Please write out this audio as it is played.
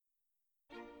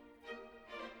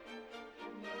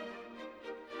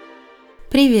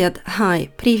Привет, hi,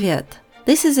 привет.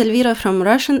 This is Elvira from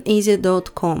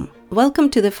RussianEasy.com. Welcome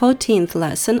to the 14th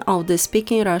lesson of the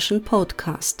Speaking Russian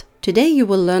podcast. Today you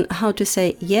will learn how to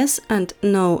say yes and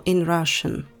no in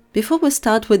Russian. Before we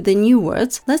start with the new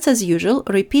words, let's as usual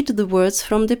repeat the words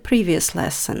from the previous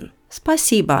lesson.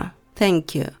 Спасибо,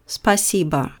 thank you,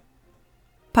 спасибо.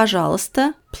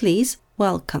 Пожалуйста, please,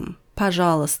 welcome,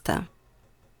 пожалуйста.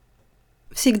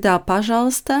 Всегда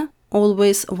пожалуйста,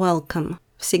 always welcome,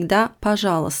 всегда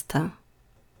пожалуйста.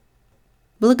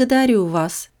 Благодарю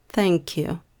вас, thank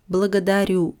you,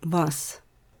 благодарю вас.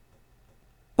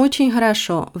 Очень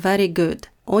хорошо, very good,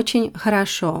 очень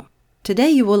хорошо.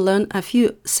 Today you will learn a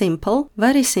few simple,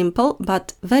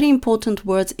 but very important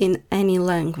words in any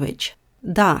language.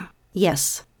 Да,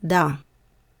 yes, да,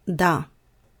 да.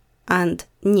 And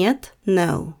нет,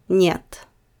 no, нет,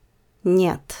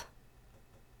 нет.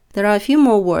 There are a few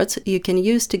more words you can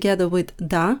use together with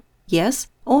да, yes,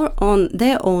 or on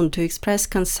their own to express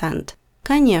consent.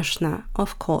 Конечно,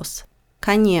 of course.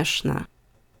 Конечно.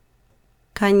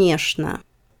 Конечно.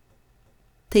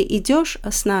 Ты идешь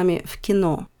с нами в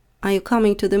кино? Are you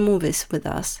coming to the movies with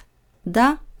us?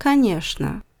 Да,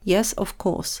 конечно. Yes, of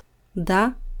course.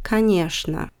 Да,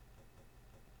 конечно.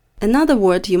 Another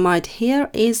word you might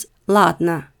hear is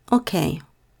ладно. Okay.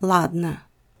 Ладно.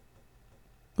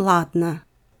 Ладно.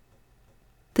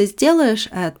 Ты сделаешь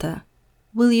это?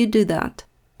 Will you do that?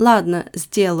 Ладно,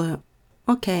 сделаю.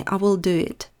 Okay, I will do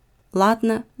it.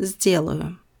 Ладно,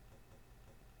 сделаю.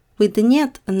 With the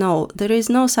нет, no, there is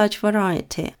no such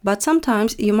variety, but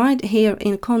sometimes you might hear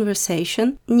in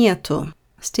conversation нету.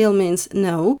 Still means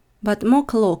no, but more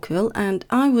colloquial, and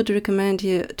I would recommend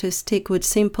you to stick with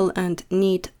simple and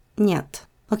neat нет.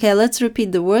 Okay, let's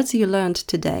repeat the words you learned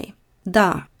today.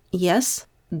 Да, yes,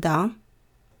 да.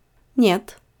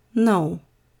 Нет, no,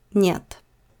 нет.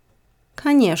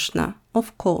 Конечно,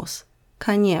 of course,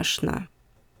 конечно.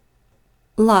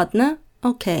 Ладно,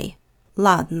 okay,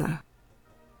 ладно.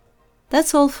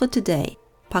 That's all for today.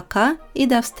 Пока и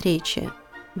до встречи.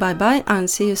 Bye-bye and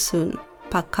see you soon.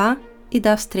 Пока и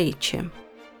до встречи.